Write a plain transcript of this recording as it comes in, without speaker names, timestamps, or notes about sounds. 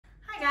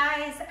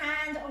guys,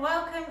 and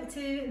welcome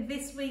to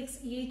this week's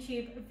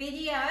YouTube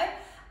video.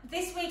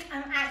 This week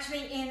I'm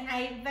actually in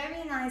a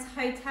very nice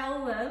hotel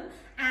room,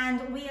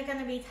 and we are going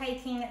to be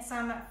taking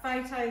some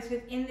photos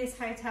within this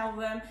hotel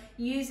room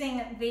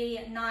using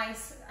the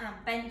nice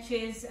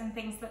benches and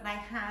things that they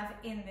have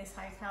in this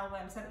hotel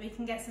room, so that we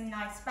can get some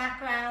nice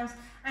backgrounds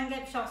and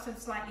get shots of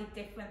slightly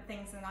different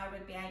things than I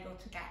would be able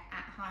to get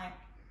at home.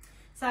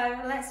 So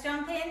let's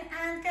jump in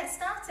and get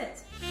started.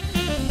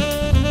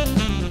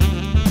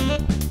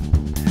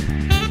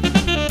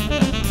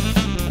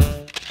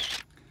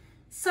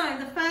 So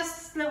the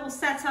first little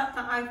setup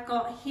that I've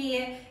got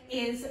here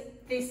is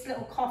this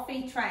little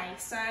coffee tray.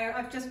 So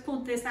I've just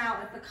pulled this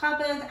out of the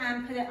cupboard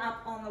and put it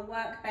up on the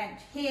workbench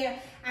here,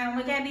 and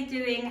we're going to be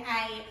doing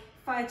a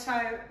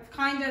photo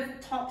kind of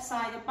top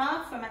side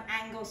above from an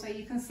angle, so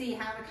you can see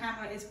how the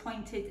camera is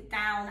pointed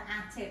down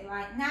at it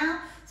right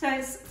now. So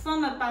it's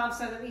from above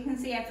so that we can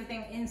see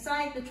everything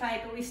inside the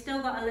tray, but we've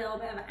still got a little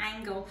bit of an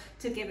angle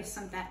to give us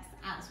some depth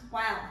as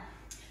well.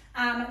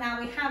 Now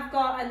we have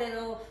got a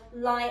little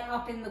light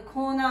up in the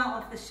corner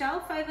of the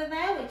shelf over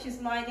there, which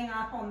is lighting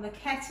up on the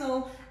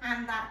kettle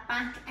and that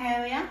back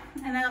area.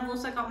 And then I've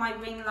also got my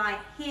ring light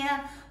here,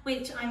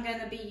 which I'm going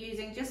to be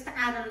using just to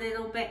add a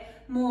little bit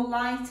more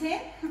light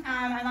in.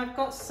 And I've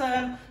got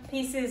some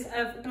pieces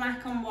of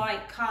black and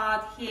white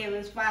card here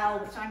as well,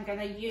 which I'm going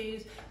to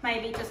use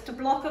maybe just to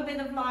block a bit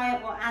of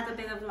light or add a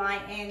bit of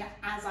light in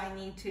as I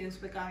need to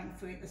as we're going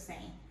through the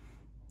scene.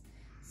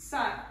 So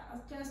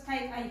I'll just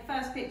take a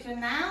first picture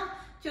now,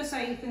 just so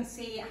you can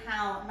see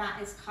how that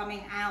is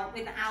coming out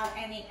without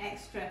any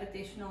extra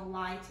additional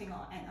lighting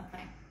or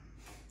anything.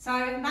 So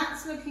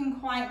that's looking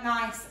quite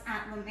nice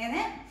at the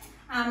minute.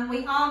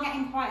 We are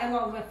getting quite a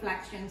lot of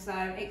reflections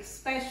though,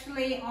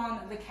 especially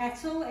on the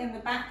kettle in the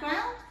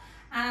background,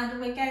 and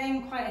we're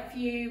getting quite a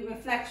few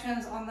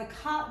reflections on the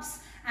cups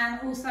and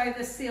also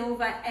the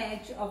silver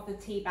edge of the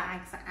tea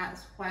bags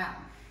as well.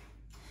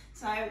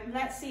 So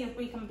let's see if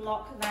we can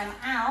block them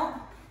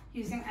out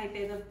using a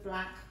bit of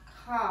black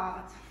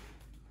card.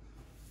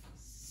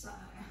 So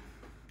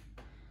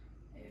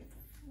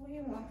if we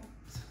want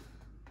to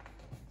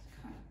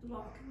kind of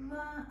block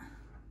that,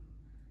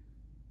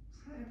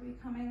 so if we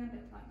come in a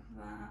bit like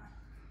that,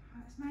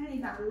 it's mainly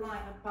that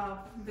light above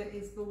that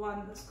is the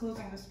one that's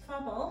causing us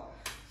trouble.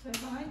 So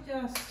if I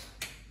just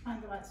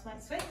find the right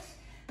switch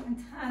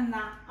and turn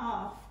that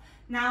off,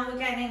 now we're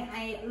getting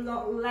a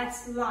lot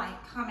less light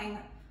coming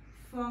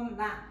from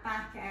that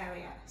back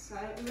area. So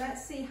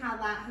let's see how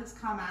that has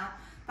come out.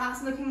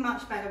 That's looking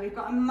much better. We've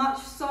got a much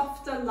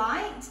softer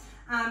light,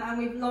 and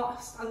we've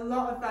lost a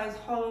lot of those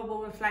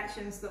horrible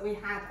reflections that we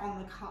had on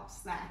the cups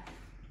there.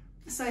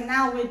 So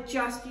now we're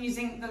just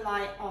using the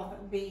light of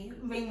the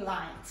ring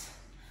light,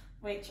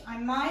 which I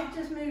might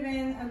just move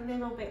in a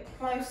little bit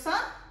closer,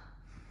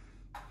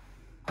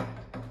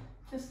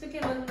 just to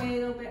give a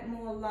little bit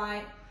more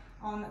light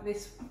on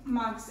this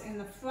mugs in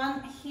the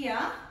front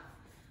here.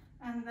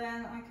 And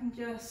then I can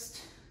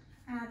just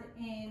add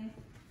in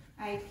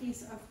a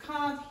piece of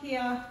card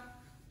here,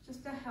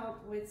 just to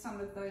help with some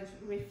of those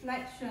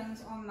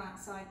reflections on that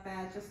side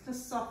there, just to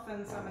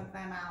soften some of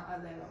them out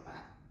a little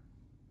bit.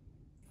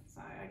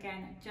 So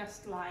again,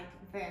 just like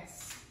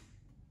this.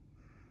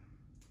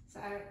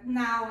 So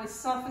now we're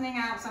softening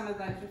out some of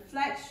those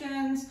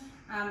reflections.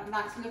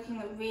 That's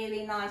looking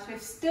really nice. We've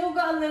still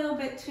got a little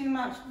bit too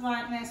much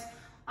brightness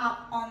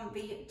up on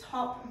the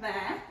top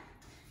there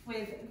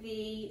with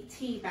the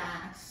tea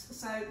bags.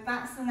 So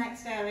that's the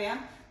next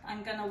area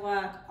I'm going to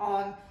work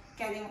on,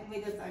 getting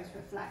rid of those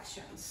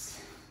reflections.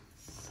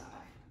 So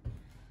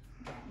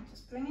again,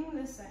 just bringing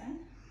this in,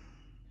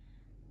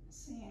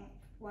 seeing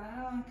where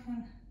I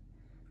can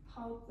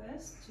hold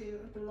this to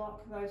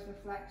block those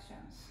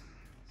reflections.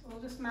 It's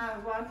all just a matter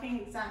of working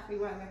exactly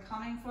where they're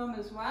coming from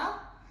as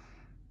well.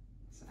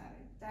 So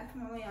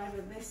definitely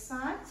over this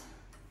side.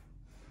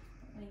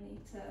 We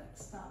need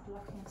to start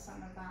blocking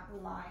some of that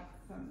light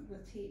from the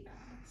tea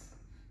bags.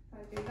 If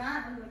I do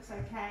that, it looks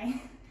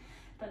okay,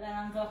 but then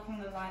I'm blocking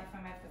the light from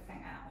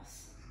everything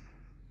else.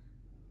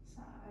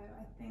 So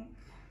I think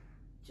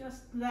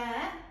just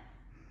there,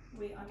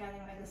 we are getting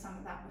rid of some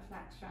of that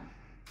reflection.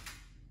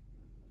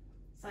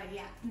 So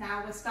yeah,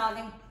 now we're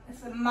starting,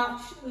 it's a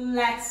much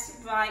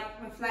less bright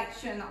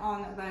reflection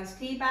on those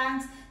tea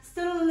bags.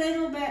 Still a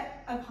little bit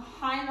of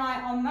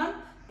highlight on them,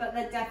 but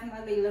they're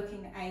definitely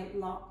looking a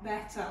lot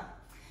better.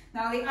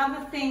 Now the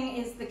other thing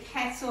is the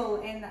kettle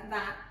in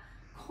that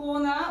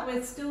corner.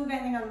 We're still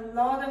getting a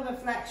lot of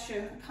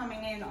reflection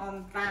coming in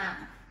on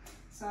that.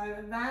 So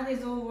that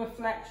is all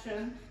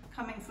reflection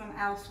coming from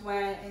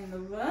elsewhere in the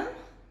room.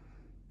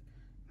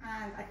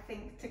 And I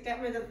think to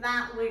get rid of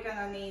that, we're going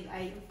to need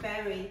a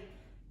very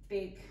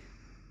big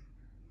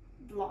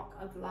block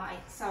of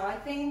light. So I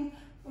think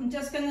I'm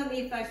just going to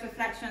leave those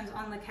reflections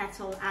on the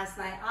kettle as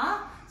they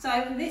are.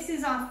 So this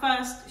is our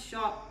first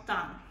shot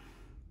done.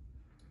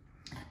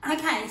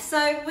 Okay,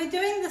 so we're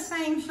doing the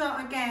same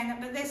shot again,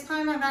 but this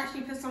time I've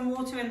actually put some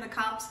water in the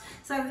cups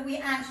so that we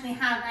actually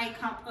have a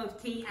cup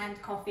of tea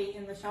and coffee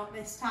in the shot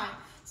this time.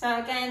 So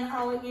again,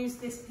 I'll use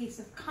this piece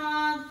of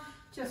card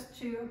just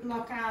to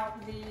block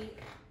out the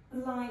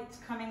light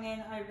coming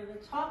in over the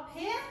top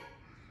here.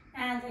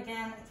 And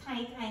again,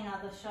 take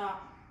another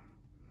shot.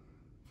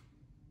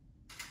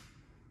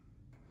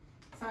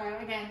 So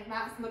again,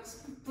 that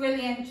looks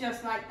brilliant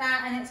just like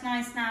that, and it's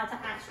nice now to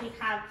actually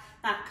have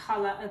that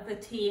colour of the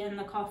tea and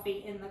the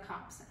coffee in the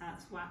cups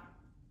as well.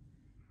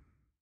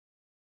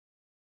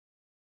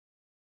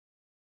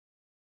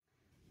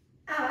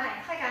 Alright,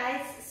 hi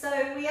guys.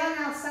 So we are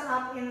now set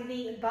up in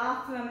the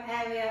bathroom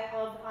area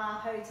of our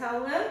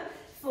hotel room.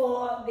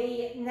 For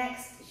the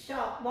next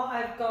shot, what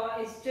I've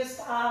got is just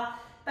our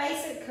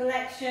basic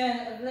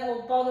collection of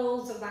little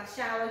bottles of like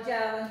shower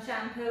gel and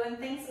shampoo and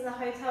things that the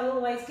hotel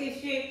always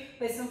gives you,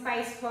 with some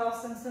face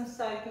cloths and some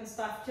soap and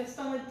stuff, just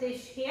on a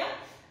dish here.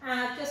 And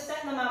I've just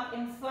set them up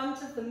in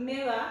front of the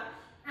mirror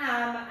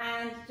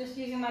and just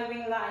using my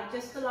ring light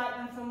just to light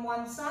them from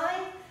one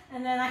side.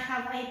 And then I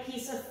have a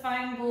piece of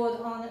foam board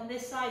on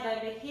this side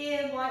over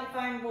here, white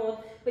foam board,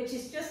 which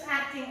is just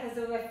acting as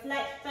a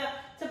reflector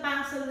to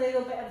bounce a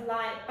little bit of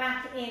light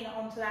back in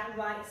onto that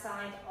right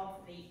side of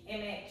the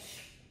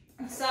image.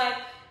 So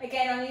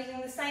again, I'm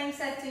using the same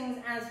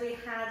settings as we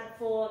had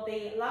for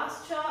the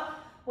last shot,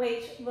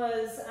 which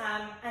was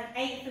an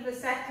 1/8 of a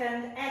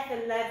second,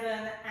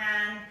 f11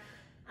 and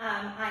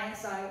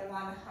ISO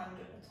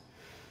 100.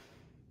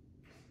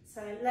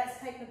 So let's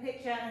take the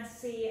picture and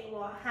see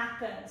what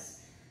happens.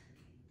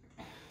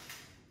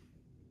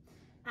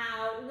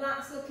 Now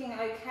that's looking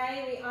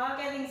okay. We are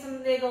getting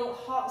some little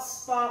hot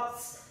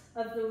spots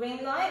of the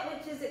ring light,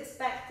 which is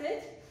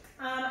expected.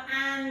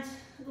 And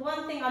the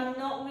one thing I'm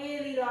not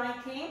really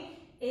liking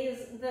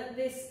is that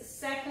this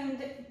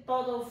second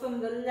bottle from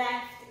the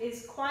left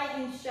is quite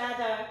in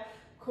shadow,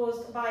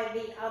 caused by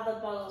the other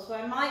bottles. So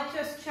I might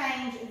just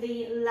change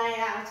the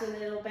layout a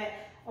little bit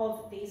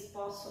of these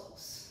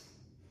bottles.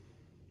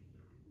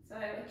 So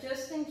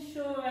just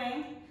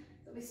ensuring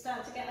that we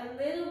start to get a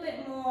little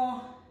bit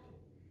more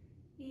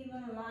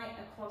even light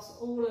across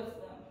all of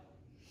them.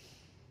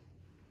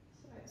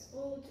 So it's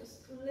all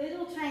just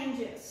little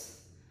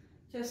changes,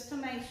 just to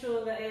make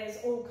sure that it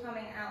is all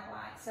coming out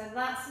right. So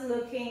that's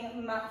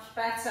looking much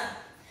better.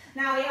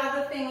 Now the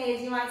other thing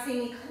is, you might see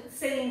me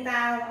sitting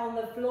down on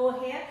the floor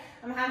here.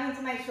 I'm having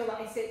to make sure that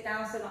I sit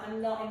down so that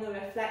I'm not in the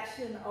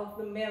reflection of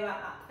the mirror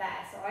up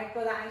there. So I've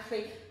got to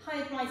actually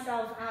hide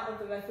myself out of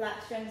the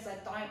reflection, because I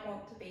don't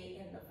want to be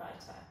in the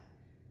photo.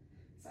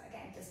 So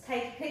again, just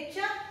take a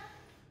picture.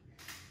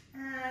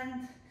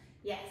 And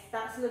yes,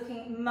 that's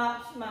looking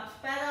much, much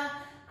better.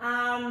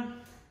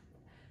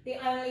 The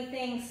only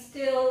thing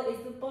still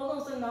is the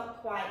bottles are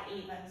not quite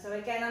even. So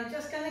again, I'm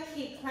just going to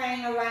keep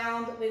playing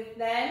around with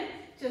them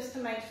just to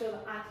make sure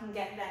that I can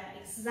get them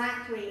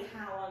exactly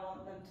how I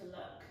want them to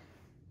look.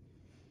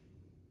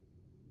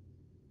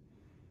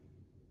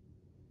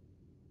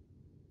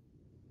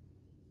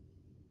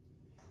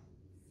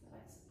 So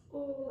it's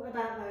all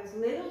about those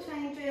little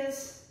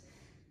changes.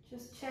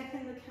 Just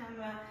checking the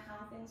camera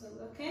how things are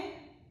looking,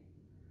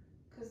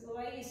 because the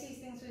way you see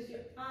things with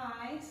your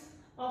eyes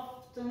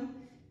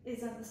often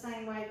isn't the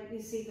same way that you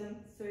see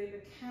them through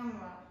the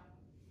camera.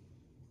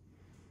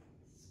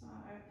 So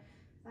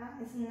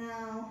that is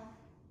now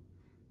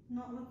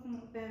not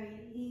looking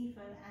very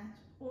even at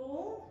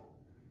all.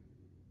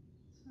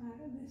 So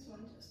this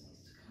one just needs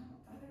to come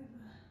up over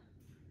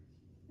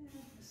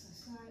ever so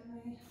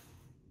slightly.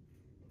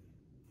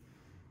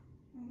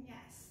 And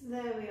yes,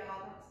 there we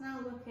are. That's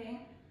now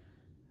looking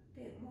a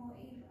bit more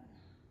even.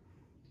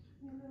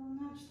 A little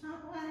nudge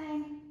that way.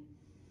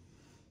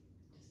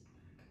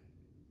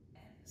 Just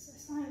ever so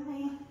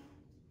slightly.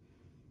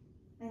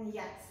 And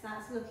yes,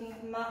 that's looking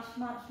much,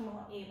 much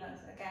more even.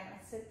 So again, I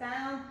sit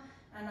down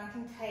and I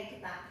can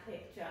take that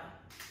picture.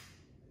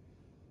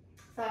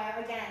 So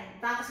again,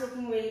 that's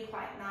looking really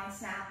quite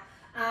nice now.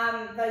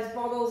 Those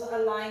bottles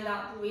are lined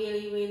up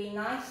really, really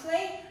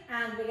nicely,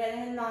 and we're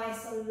getting a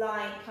nice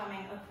light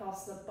coming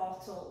across the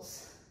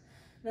bottles.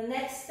 The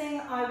next thing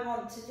I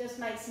want to just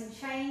make some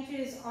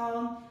changes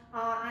on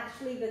are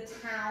actually the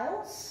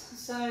towels.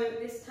 So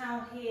this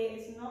towel here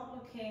is not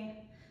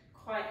looking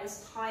quite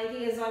as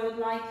tidy as I would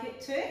like it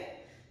to.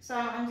 So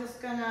I'm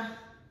just gonna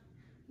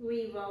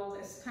re-roll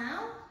this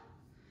towel,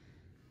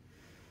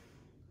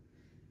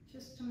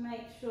 just to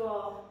make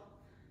sure,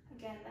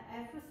 again, that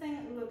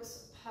everything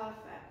looks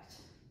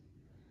perfect.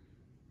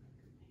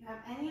 If you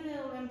have any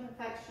little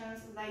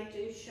imperfections, they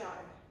do show.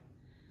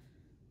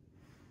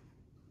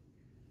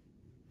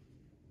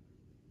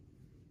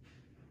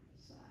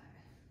 So, just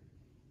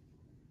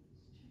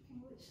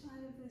checking which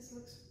side of this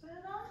looks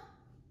better.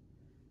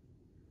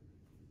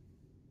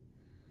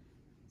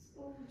 It's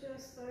all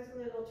just those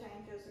little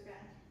changes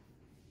again.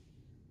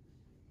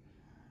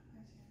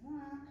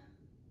 That.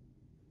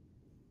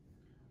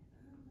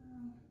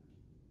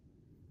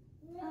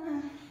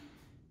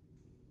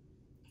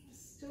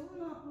 Still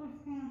not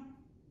looking,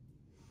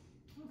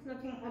 it's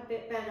looking a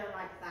bit better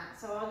like that.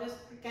 So I'll just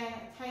again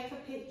take a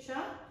picture,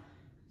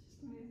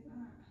 just move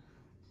that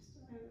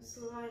just over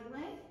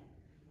slightly,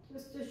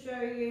 just to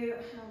show you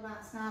how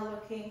that's now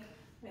looking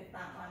with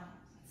that one.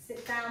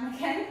 Sit down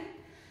again.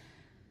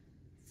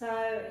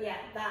 So yeah,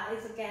 that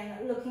is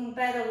again looking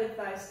better with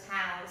those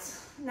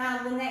towels.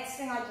 Now the next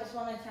thing I just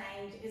want to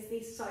change is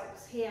these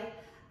soaps here.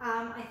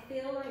 I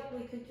feel like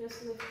we could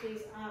just lift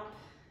these up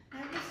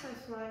ever so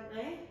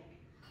slightly.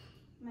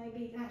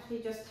 Maybe actually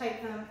just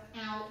take them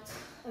out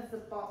of the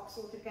box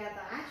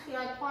altogether. Actually,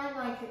 I quite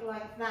like it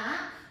like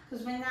that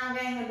because we're now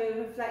getting a bit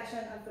of reflection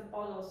of the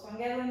bottle. So I'm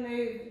going to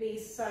remove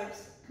these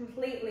soaps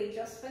completely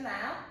just for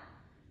now,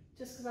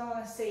 just because I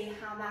want to see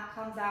how that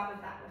comes out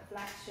with that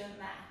reflection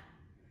there.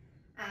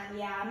 And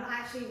yeah, I'm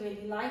actually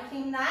really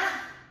liking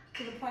that,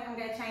 to the point I'm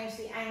going to change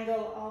the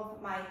angle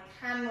of my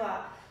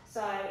camera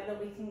so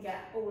that we can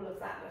get all of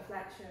that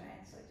reflection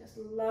in. So just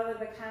lower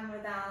the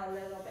camera down a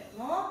little bit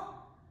more.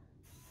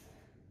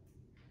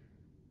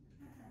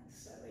 And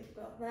so we've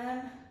got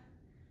them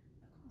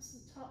across the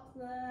top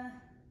there.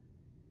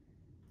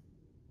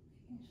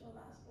 Making sure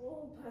that's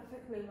all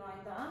perfectly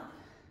lined up.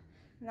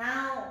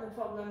 Now the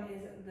problem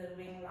is the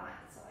ring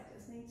light, so I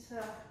just need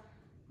to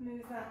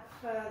move that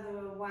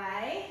further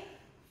away.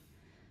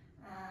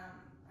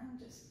 I'm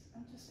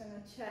just going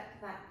to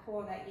check that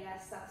corner.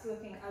 Yes, that's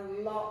looking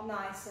a lot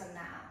nicer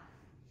now.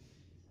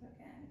 So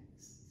again,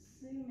 just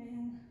zoom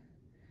in,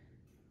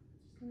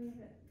 just leave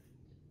it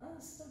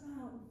just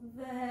about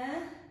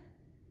there.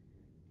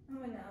 And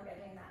we're now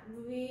getting that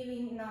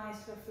really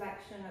nice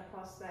reflection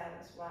across there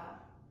as well.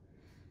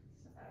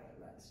 So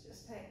let's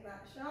just take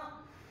that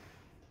shot.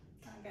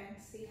 I'm going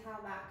to see how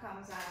that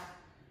comes out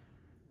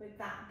with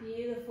that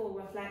beautiful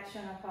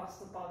reflection across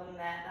the bottom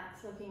there.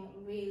 That's looking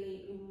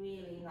really,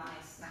 really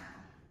nice now.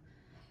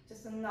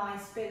 Just a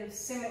nice bit of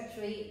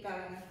symmetry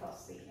going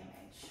across the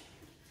image.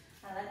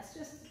 And let's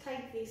just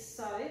take these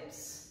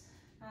soaps.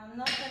 I'm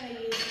not going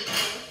to use the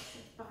brush,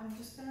 but I'm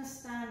just going to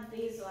stand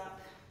these up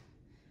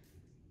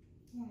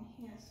in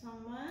here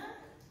somewhere.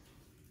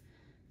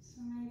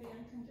 So maybe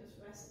I can just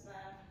rest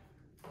them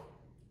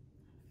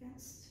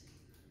against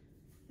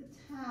the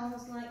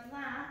towels like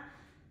that.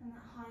 And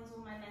that hides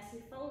all my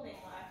messy folding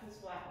work as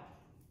well.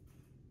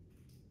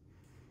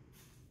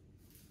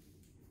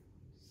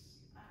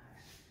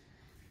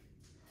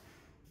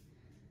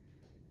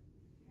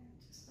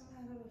 Just a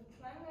matter of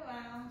playing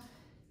around,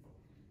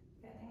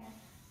 getting it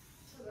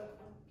to look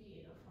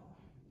beautiful.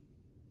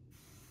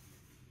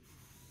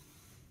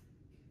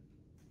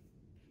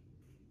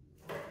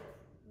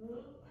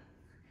 Ooh.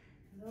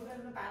 A little bit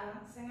of a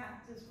balancing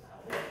act as well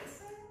with these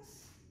things.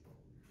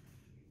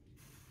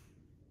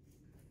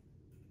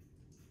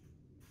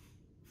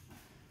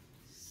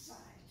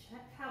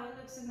 How it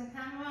looks in the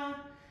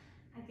camera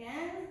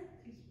again,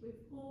 because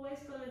we've always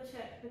got to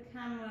check the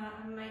camera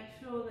and make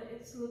sure that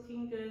it's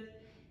looking good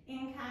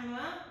in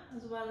camera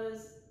as well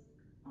as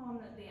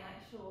on the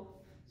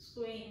actual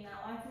screen. Now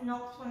I've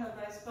knocked one of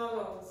those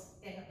bottles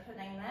in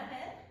putting them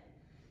in,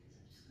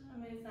 so I'm just going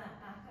to move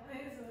that back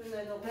over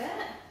a little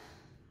bit.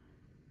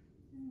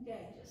 And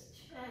again, just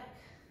check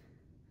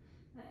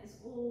that is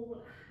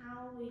all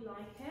how we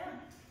like it.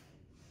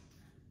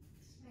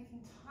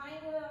 Making tiny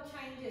little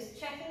changes,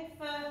 checking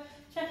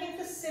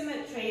for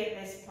symmetry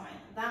at this point.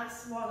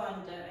 That's what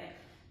I'm doing.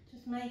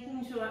 Just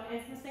making sure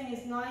everything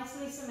is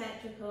nicely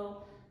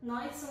symmetrical,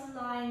 nice and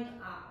lined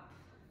up.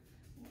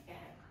 Again,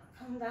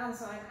 I'll come down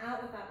so I'm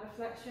out of that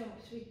reflection,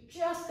 which we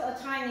just got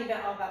a tiny bit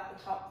of at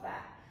the top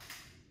there.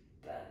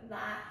 But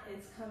that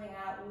is coming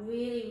out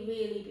really,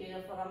 really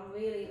beautiful. I'm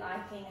really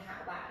liking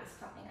how that is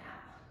coming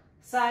out.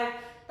 So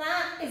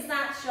that is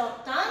that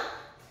shot done.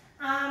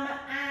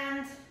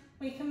 And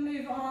we can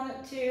move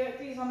on to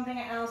do something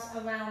else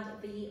around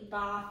the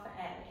bath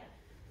area.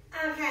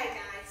 Okay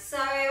guys,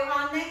 so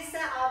our next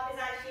setup is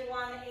actually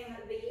one in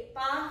the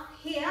bath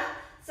here.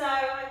 So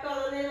I've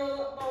got a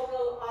little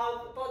bottle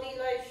of body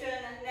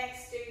lotion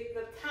next to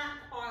the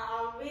tap on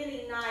our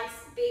really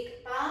nice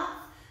big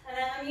bath. And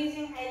then I'm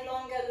using a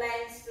longer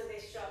lens for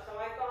this shot. So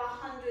I've got a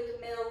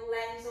 100mm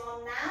lens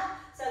on now,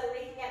 so that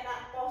we can get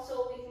that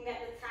bottle, we can get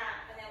the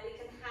tap, and then we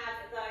can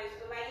have those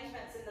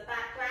arrangements in the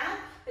background,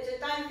 which I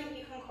don't think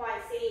you can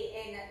quite see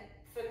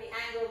from the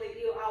angle that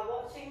you are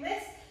watching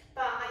this.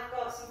 But I've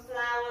got some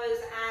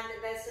flowers and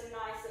there's some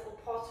nice little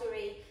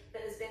pottery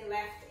that has been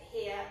left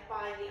here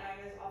by the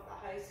owners of the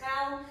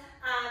hotel.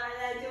 And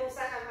then I do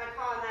also have my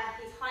partner,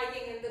 he's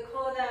hiding in the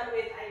corner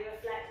with a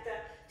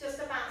reflector, just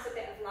to bounce a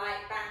bit of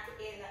light back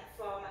in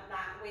from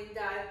that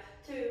window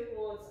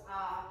towards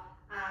our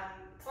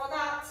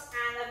products.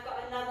 And I've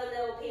got another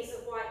little piece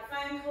of white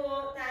foam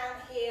core down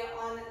here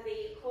on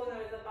the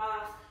corner of the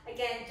bath,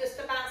 again just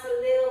to bounce a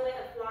little bit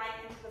of light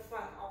into the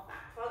front of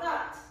that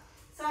product.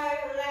 So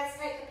let's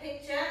take a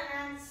picture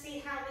and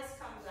see how this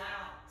comes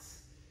out.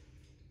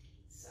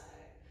 So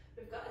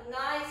we've got a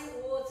nice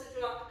water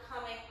drop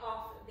coming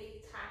off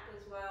the tap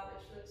as well,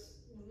 which looks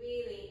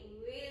really,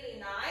 really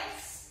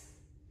nice.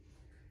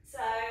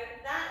 So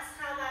that's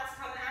how that's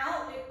come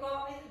out. We've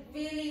got it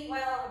really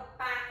well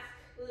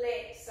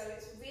backlit, so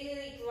it's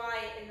really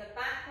bright in the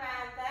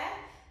background there,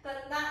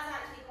 but that's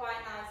actually quite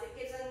nice. It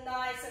gives a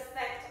nice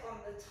effect on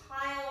the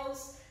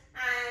tiles,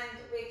 and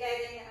we're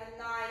getting a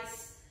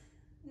nice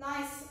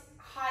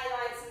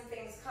highlights and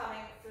things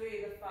coming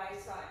through the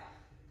photo.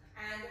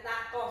 And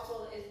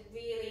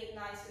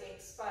nicely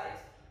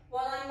exposed.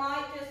 What I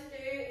might just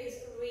do is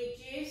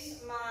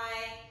reduce my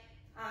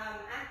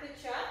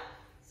aperture.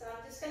 So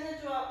I'm just going to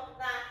drop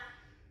that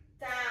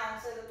down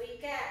so that we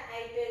get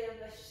a bit of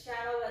a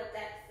shallower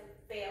depth of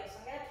field. So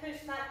I'm going to push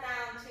that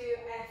down to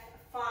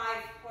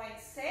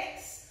f5.6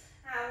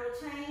 and we'll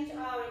change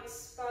our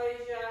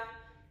exposure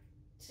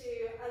to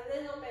a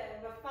little bit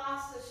of a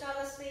faster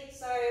shutter speed,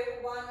 so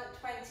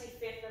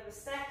 1/25 of a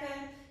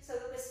second, so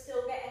that we're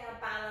still getting a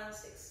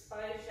balanced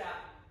exposure.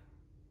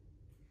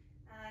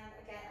 And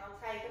again,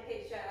 I'll take a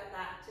picture of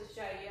that to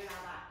show you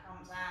how that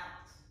comes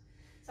out.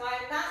 So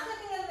that's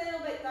looking a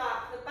little bit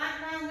dark. The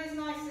background is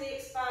nicely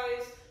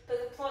exposed,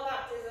 but the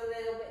product is a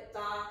little bit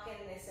dark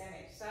in this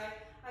image. So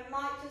I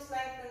might just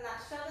lengthen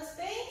that shutter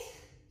speed,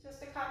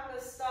 just a couple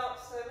of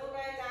stops. So we'll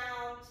go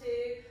down to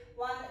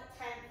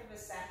 1/10 of a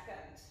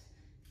second.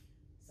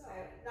 So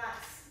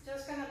that's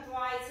just going to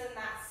brighten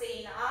that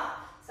scene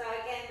up. So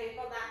again, we've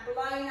got that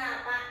blown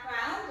out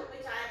background,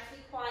 which I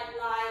actually quite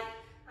like,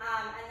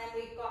 and then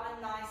we've got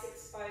a nice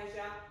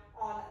exposure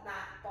on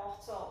that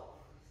bottle.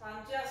 So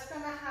I'm just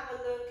going to have a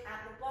look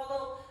at the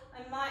bottle.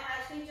 I might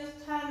actually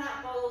just turn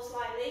that bottle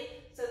slightly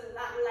so that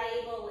that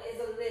label is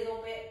a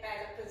little bit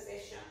better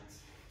positioned.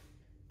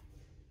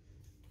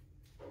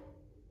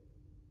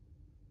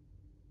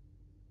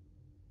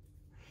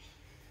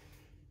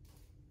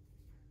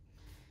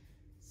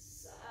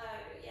 So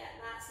yeah,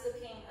 that's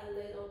looking a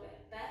little bit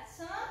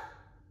better.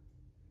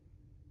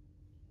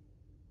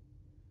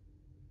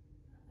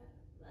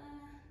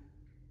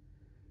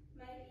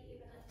 Maybe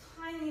even a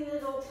tiny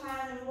little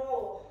turn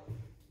more.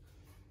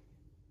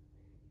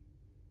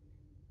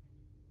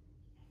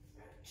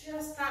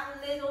 Just that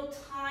little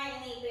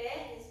tiny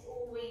bit is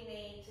all we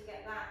need to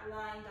get that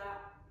lined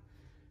up.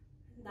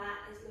 That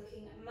is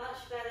looking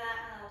much better,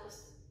 and I'll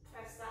just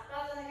press that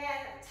button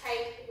again and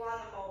take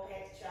one more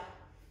picture.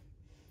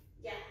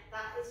 Yeah,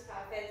 that is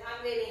perfect.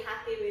 I'm really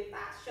happy with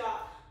that shot.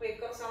 We've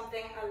got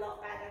something a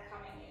lot better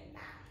coming in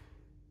now.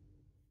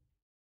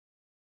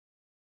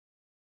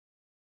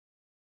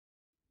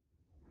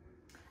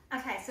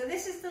 Okay, so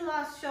this is the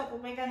last shot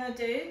that we're going to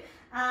do.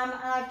 And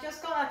I've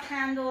just got a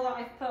candle that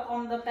I've put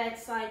on the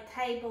bedside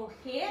table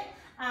here.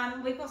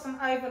 We've got some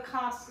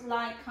overcast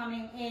light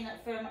coming in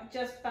from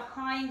just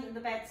behind the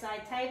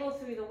bedside table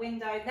through the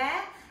window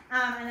there.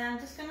 And I'm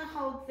just going to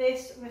hold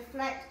this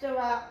reflector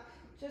up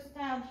just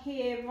down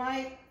here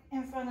right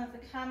in front of the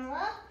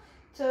camera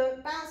to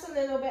bounce a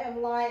little bit of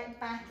light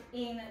back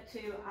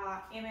into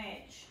our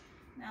image.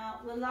 Now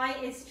the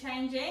light is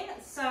changing,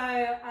 so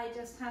I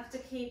just have to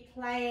keep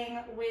playing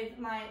with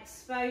my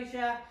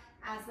exposure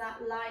as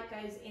that light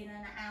goes in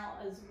and out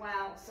as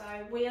well. So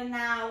we are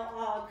now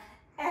on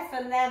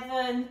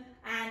f11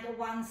 and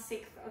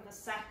 1/6 of a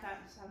second.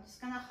 So I'm just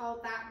going to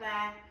hold that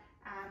there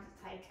and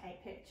take a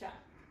picture.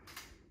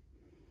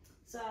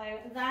 So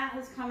that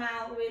has come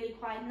out really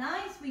quite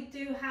nice. We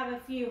do have a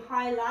few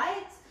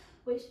highlights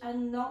which are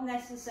not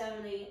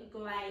necessarily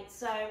great.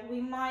 So we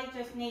might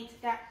just need to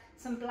get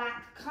some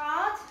black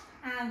card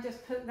and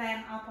just put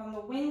them up on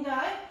the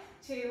window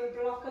to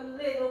block a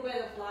little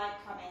bit of light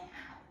coming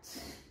out.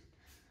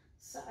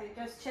 So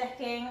just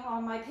checking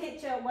on my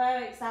picture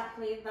where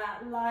exactly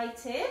that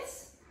light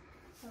is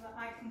so that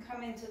I can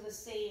come into the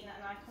scene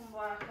and I can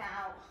work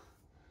out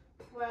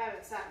where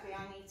exactly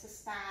I need to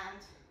stand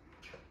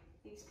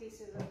these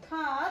pieces of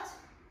card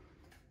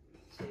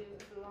to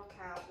block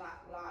out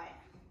that light.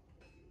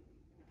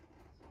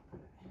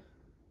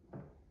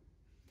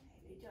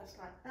 Maybe just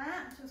like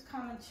that. Just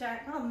come and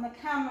check on the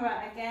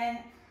camera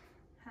again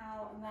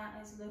how that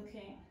is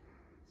looking.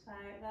 So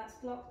that's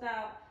blocked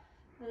out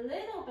a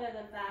little bit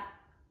of that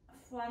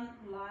front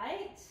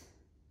light.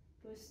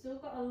 We've still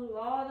got a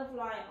lot of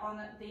light on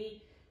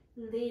the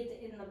lid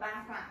in the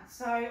background.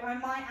 So I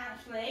might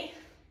actually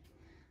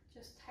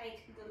just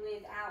take the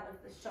lid out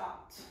of the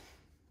shot.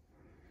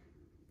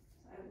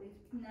 So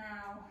we've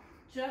now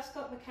just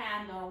got the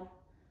candle,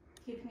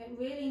 keeping it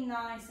really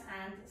nice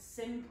and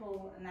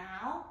simple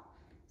now.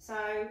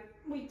 So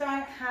we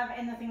don't have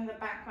anything in the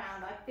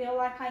background. I feel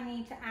like I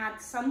need to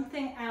add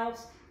something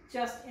else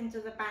just into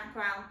the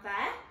background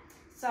there.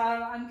 So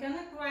I'm going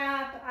to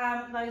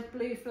grab those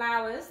blue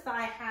flowers that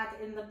I had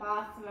in the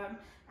bathroom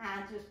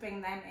and just bring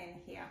them in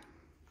here.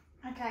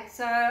 Okay,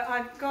 so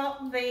I've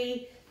got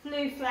the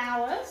blue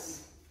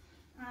flowers,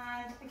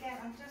 and again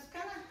I'm just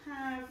going to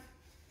have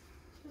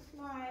just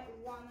like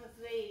one of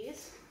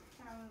these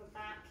down the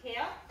back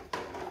here.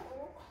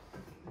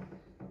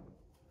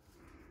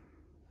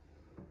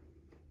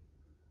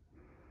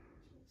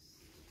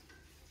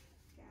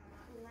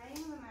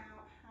 Laying them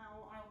out how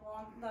I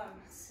want them.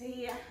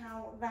 See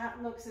how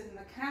that looks in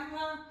the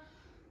camera.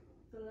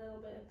 A little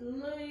bit of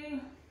blue.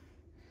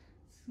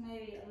 It's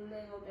maybe a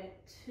little bit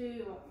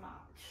too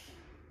much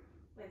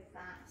with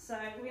that. So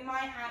we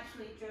might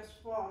actually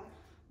just want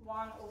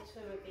one or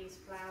two of these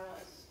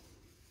flowers.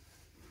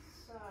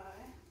 So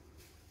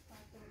I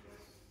can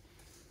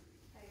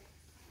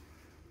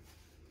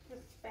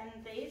just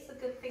bend these. The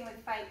good thing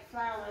with fake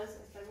flowers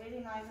is they're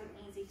really nice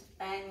and easy to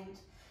bend,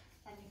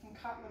 and you can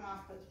cut them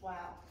up as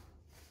well.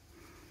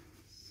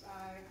 So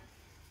I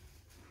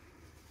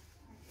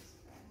just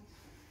bend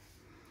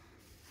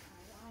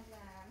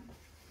them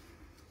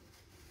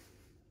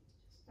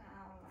just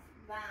down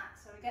like that.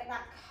 So we get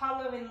that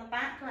colour in the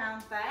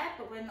background there,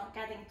 but we're not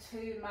getting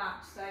too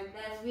much. So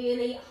they're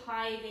really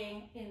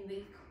hiding in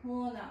the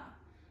corner.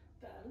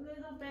 But a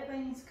little bit, they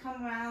need to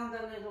come around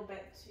a little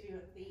bit to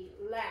the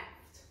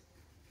left.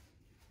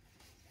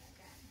 So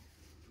again,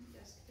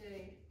 just do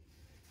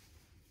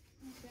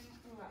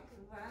something like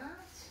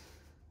that.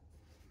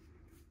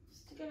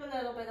 Just to give a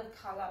little bit of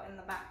colour in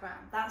the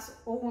background. That's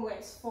all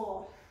it's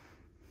for.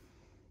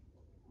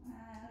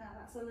 Now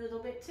that's a little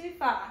bit too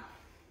far.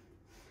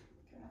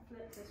 I'm going to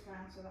flip this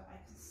around so that I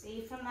can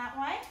see from that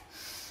way.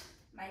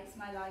 Makes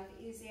my life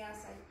easier,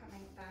 so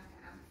coming back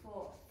and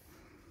forth.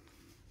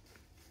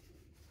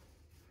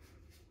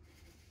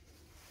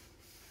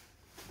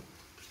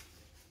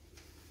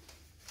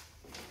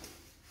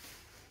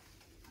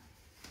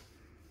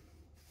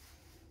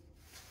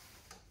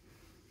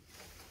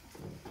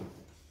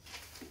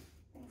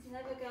 Things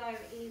never go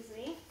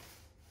easy.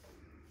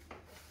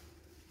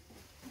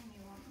 And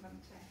you want them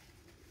to.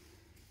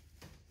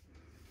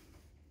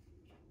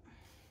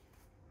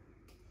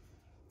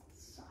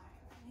 So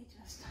let me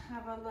just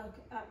have a look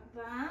at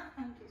that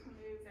and just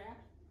move it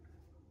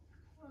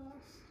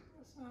across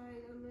the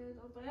side a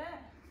little bit.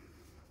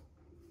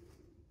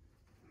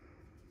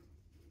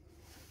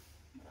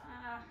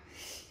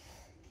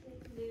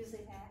 Keep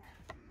losing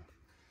it.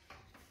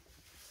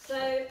 So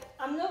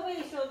I'm not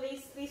really sure,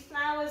 these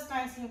flowers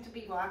don't seem to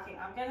be working.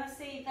 I'm going to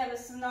see there are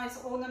some nice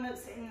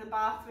ornaments in the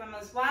bathroom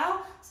as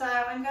well. So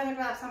I'm going to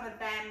grab some of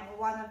them, or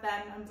one of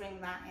them, and bring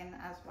that in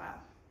as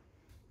well.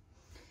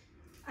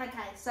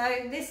 Okay,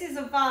 so this is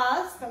a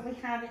vase that we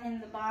have in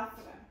the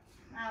bathroom.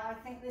 Now I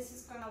think this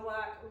is going to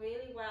work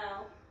really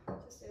well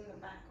just in the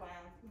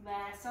background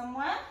there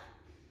somewhere.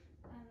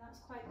 And that's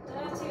quite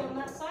dirty on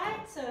that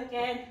side. So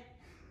again,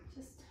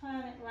 just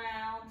turn it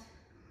round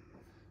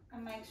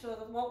and make sure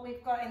that what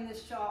we've got in the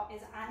shot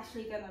is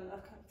actually going to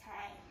look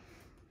okay.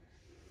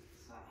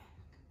 So I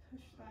can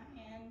push that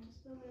in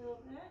just a little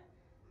bit.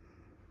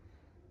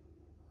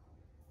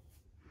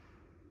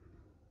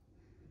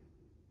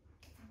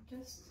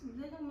 Just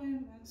little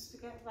movements to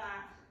get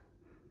that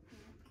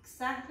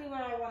exactly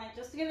where I want it,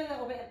 just to give a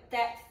little bit of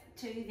depth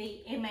to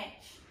the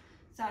image.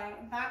 So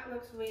that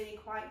looks really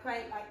quite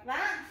great like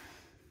that.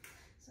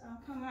 So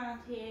I'll come around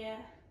here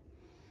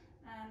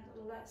and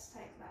let's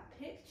take that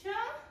picture.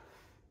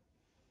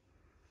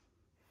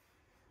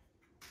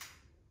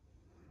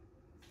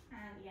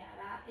 And yeah,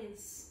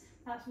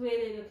 that's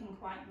really looking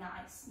quite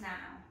nice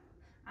now.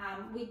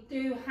 We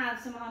do have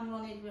some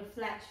unwanted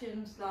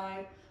reflections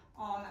though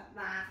on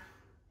that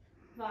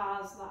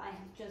vase that I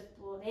have just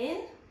brought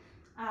in.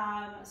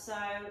 So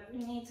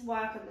we need to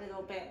work a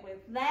little bit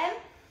with them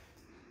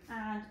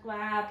and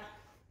grab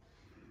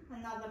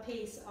another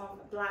piece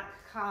of black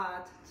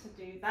card to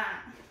do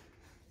that.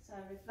 So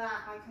with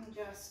that I can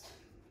just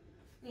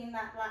lean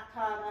that black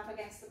card up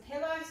against the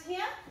pillows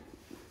here.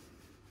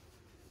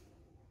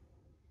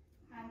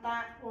 And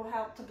that will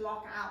help to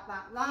block out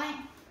that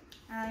light.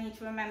 And I need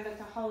to remember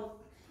to hold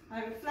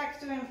my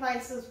reflector in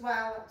place as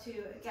well to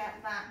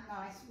get that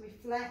nice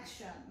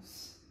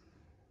reflections.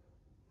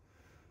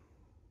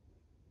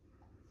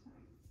 So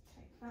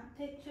take that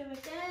picture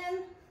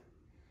again.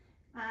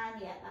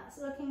 And yeah, that's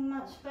looking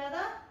much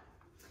better.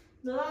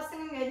 The last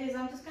thing I'm going to do is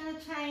I'm just going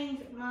to change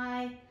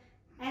my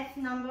F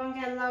number. I'm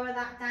going to lower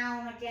that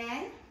down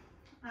again,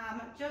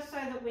 just so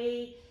that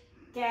we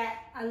get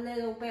a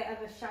little bit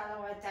of a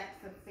shallower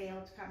depth of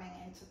field coming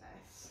into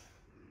this.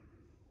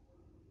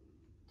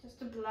 Just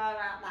to blur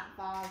out that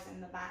vase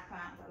in the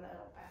background a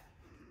little bit.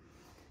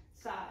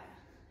 So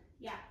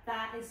yeah,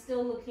 that is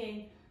still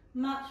looking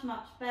much,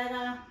 much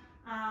better.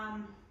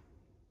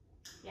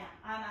 Yeah,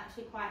 I'm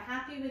actually quite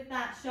happy with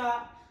that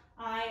shot.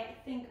 I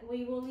think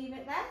we will leave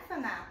it there for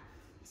now.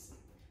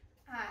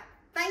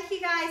 Thank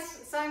you guys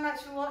so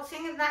much for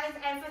watching. That is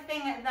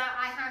everything that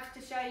I have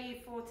to show you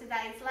for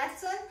today's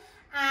lesson.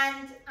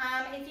 And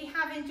if you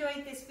have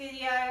enjoyed this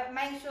video,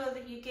 make sure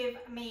that you give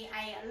me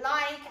a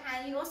like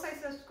and you also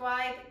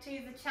subscribe to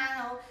the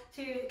channel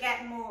to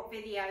get more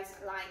videos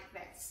like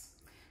this.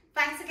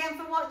 Thanks again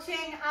for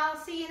watching. I'll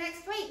see you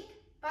next week.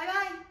 Bye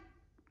bye.